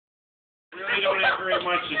really don't have very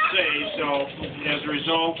much to say, so as a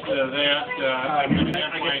result of that, I'm going to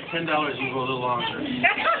have my $10, you go a little longer.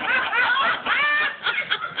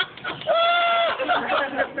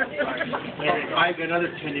 I got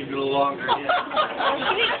another 10, you go a little longer. Yeah.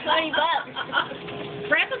 Give me $20.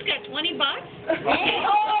 Grandpa's got $20.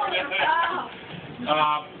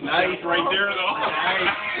 Nice right there, though.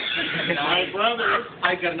 Nice. My brother.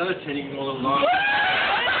 I got another 10, you can go a little longer.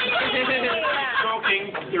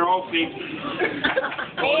 Joking, they're all fake.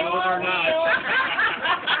 Oh, no, they're not.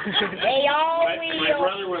 They all My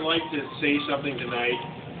brother would like to say something tonight,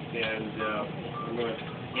 and I'm going to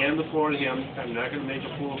hand the floor to him. I'm not going to make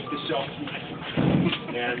a fool of myself tonight.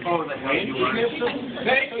 And Oh, the hell you want?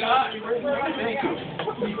 Thank God. Thank you.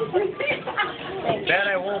 That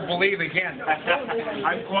I won't believe again.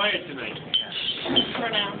 I'm quiet tonight. For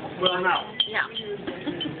now. Well, now. Yeah.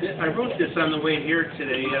 I wrote this on the way here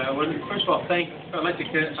today. First of all, I'd like to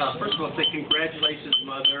first of all say congratulations,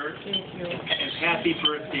 Mother, and happy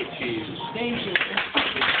birthday to you. Thank you.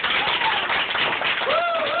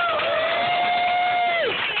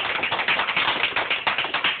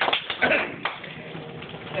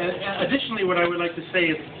 And additionally, what I would like to say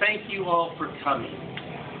is thank you all for coming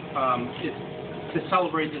to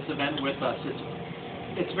celebrate this event with us.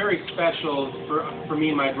 It's very special for me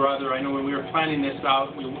and my brother. I know when we were planning this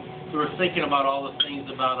out, we were thinking about all the things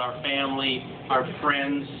about our family, our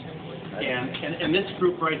friends, and this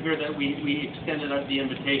group right here that we extended the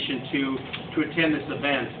invitation to attend this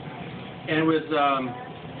event. And it was,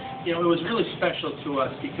 it was really special to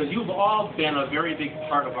us because you've all been a very big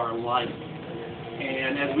part of our life.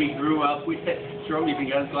 And as we grew up, Jerome even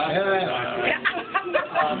got his glasses. I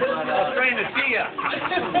was trying to see you.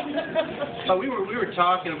 But we were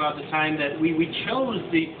talking about the time that we chose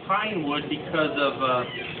the Pinewood because of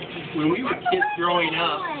when we were kids growing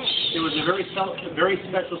up. It was a very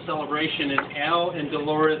special celebration, and Al and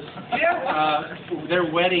Dolores, their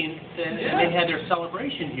wedding, and they had their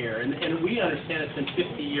celebration here. And we understand it's been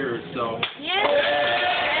 50 years, so.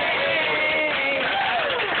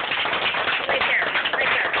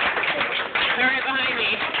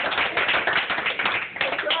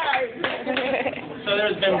 So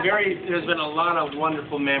there's been a lot of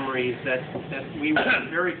wonderful memories that we were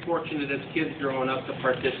very fortunate as kids growing up to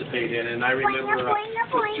participate in, and I remember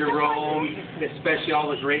with Jerome, especially all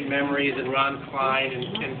the great memories, and Ron Klein,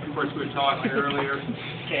 and of course we were talking earlier,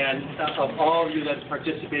 and of all of you that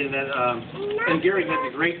participated in that, and Gary has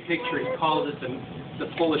a great picture. He calls it the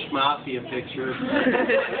Polish Mafia picture,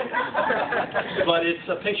 but it's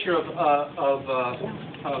a picture of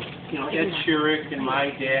Ed Shurik and my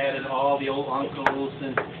dad and all the old uncles,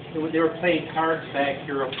 and they were playing cards back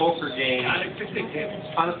here, a poker game on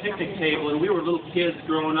a picnic table, and we were little kids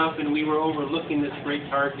growing up, and we were overlooking this great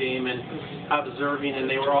card game and observing, and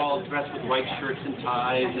they were all dressed with white shirts and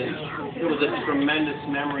ties, and it was a tremendous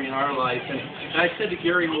memory in our life. And I said to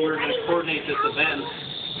Gary when we were going to coordinate this event,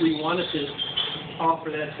 we wanted to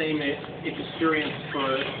offer that same experience for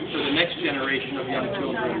the next generation of young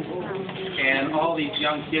children. And all these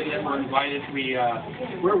young kids that were invited,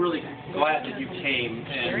 we're really glad that you came,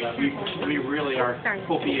 and we really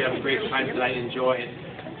hope you have a great time tonight and enjoy it.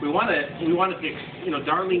 We wanted to,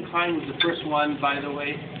 Darlene Klein was the first one, by the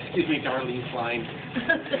way. Excuse me, Darlene Klein.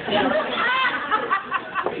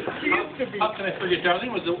 How can I forget?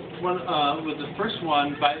 Darlene was the first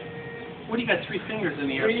one, but what do you got 3 fingers in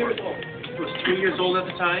the air? 3 years old. Was 3 years old at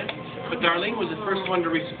the time, but Darlene was the first one to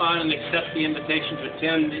respond and accept the invitation to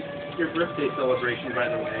attend your birthday celebration, by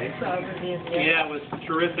the way. Yeah, it was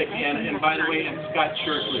terrific, and by the way, and Scott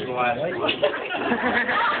Church was the last one.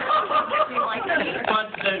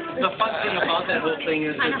 But the fun thing about that whole thing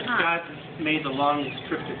is that Scott made the longest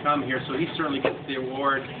trip to come here, so he certainly gets the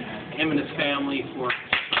award, him and his family, for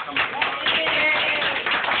coming.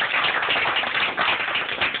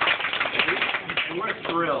 And we're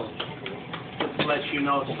thrilled to let you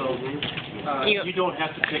know, so you don't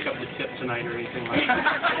have to pick up the tip tonight or anything like that.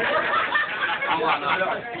 All on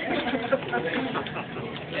us.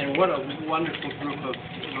 And what a wonderful group of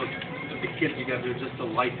the kids you got. They're just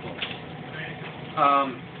delightful.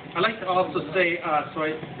 I'd like to also say, of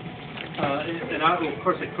course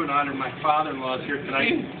I couldn't honor my father-in-laws here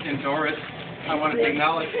tonight and Doris. I wanted to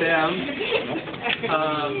acknowledge them.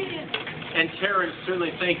 And Karen,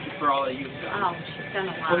 certainly thank you for all that you've done. Oh, she's done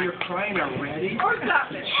a lot. Oh, you're crying already? Thanks,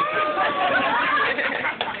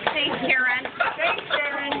 Karen. Thanks,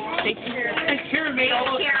 Karen. Hey, Karen made all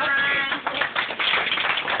those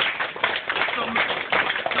So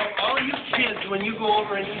all you kids, when you go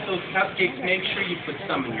over and eat those cupcakes, make sure you put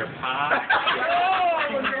some in your pie.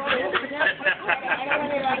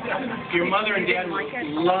 Your mother and dad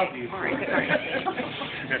will love you for it.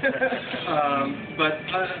 But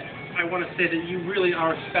I want to say that you really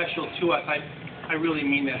are special to us. I really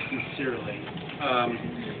mean that sincerely.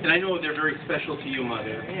 And I know they're very special to you,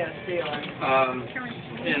 Mother. Yes, they are.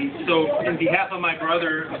 And so, on behalf of my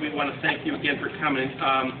brother, we want to thank you again for coming.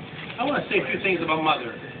 I want to say a few things about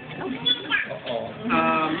Mother.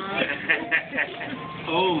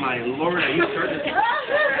 Oh my Lord, are you starting to...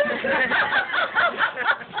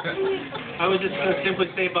 I was just going to simply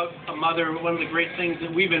say about a Mother, one of the great things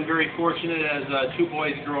that we've been very fortunate as two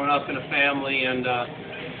boys growing up in a family, and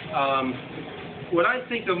what I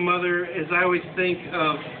think of Mother is I always think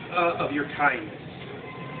of your kindness.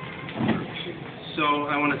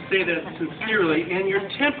 So I want to say that sincerely, and your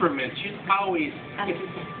temperament. She's always,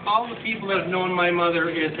 all the people that have known my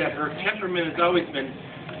mother is that her temperament has always been,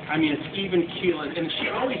 I mean, it's even keel, and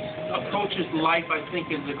she always approaches life, I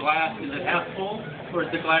think, as the glass, is it half full or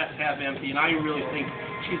is the glass half empty? And I really think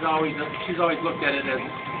she's always looked at it as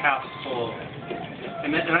half full.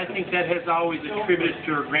 And I think that has always attributed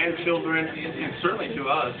to her grandchildren, and certainly to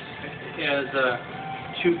us, as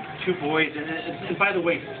two boys. And by the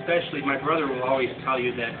way, especially, my brother will always tell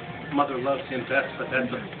you that Mother loves him best, but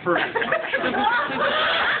that's a further.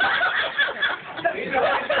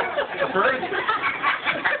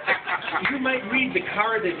 You might read the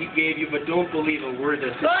card that he gave you, but don't believe a word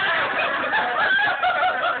that's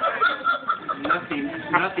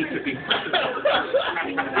nothing could be.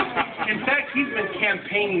 In fact, he's been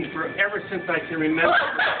campaigning for ever since I can remember.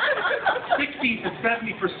 60 to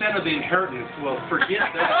 70% of the inheritance. Well,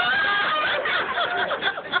 forget that.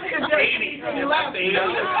 80. 80.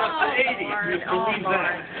 Believe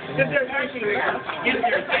that. If there's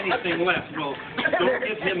anything left, well, don't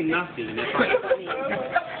give him nothing.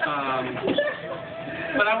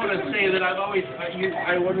 But I want to say that I've always,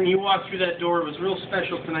 when you walked through that door, it was real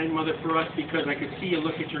special tonight, Mother, for us, because I could see you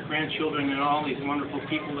look at your grandchildren and all these wonderful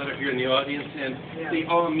people that are here in the audience, and they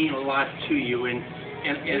all mean a lot to you, and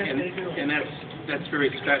that's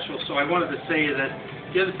very special. So I wanted to say that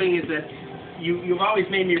the other thing is that you've always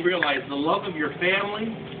made me realize the love of your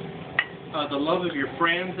family, the love of your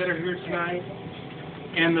friends that are here tonight,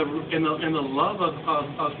 and the love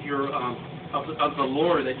of your of the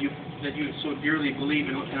Lord that you so dearly believe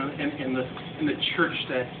in the church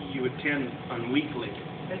that you attend on weekly.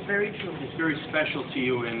 That's very true. It's very special to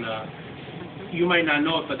you, and you might not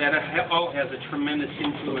know it, but that all has a tremendous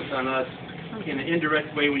influence on us in an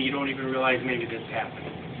indirect way when you don't even realize maybe this happened.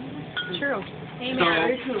 True.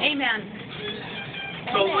 Amen. So, Amen.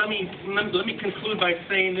 So let me conclude by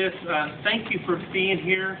saying this. Thank you for being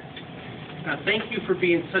here. Thank you for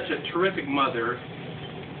being such a terrific mother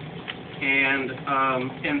and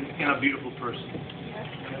a beautiful person.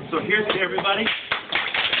 So here's to everybody.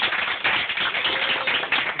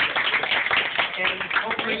 And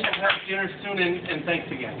hopefully we'll have dinner soon, and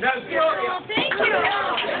thanks again. Well, thank you.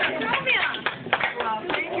 Well,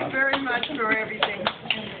 thank you very much for everything.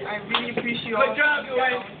 I really appreciate all. Good job,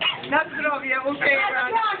 Dwayne. Not Zdrovia, okay,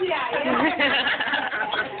 Ron.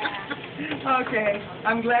 Okay,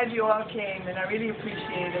 I'm glad you all came, and I really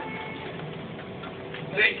appreciate it.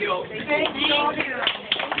 Thank you. Thank you.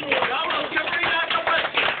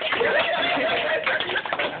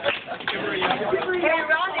 Hey,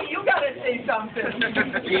 Ronnie, you gotta say something.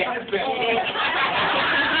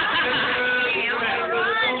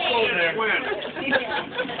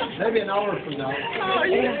 Maybe an hour from now. Oh,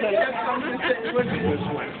 you have something to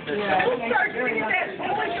say.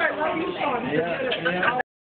 Yeah.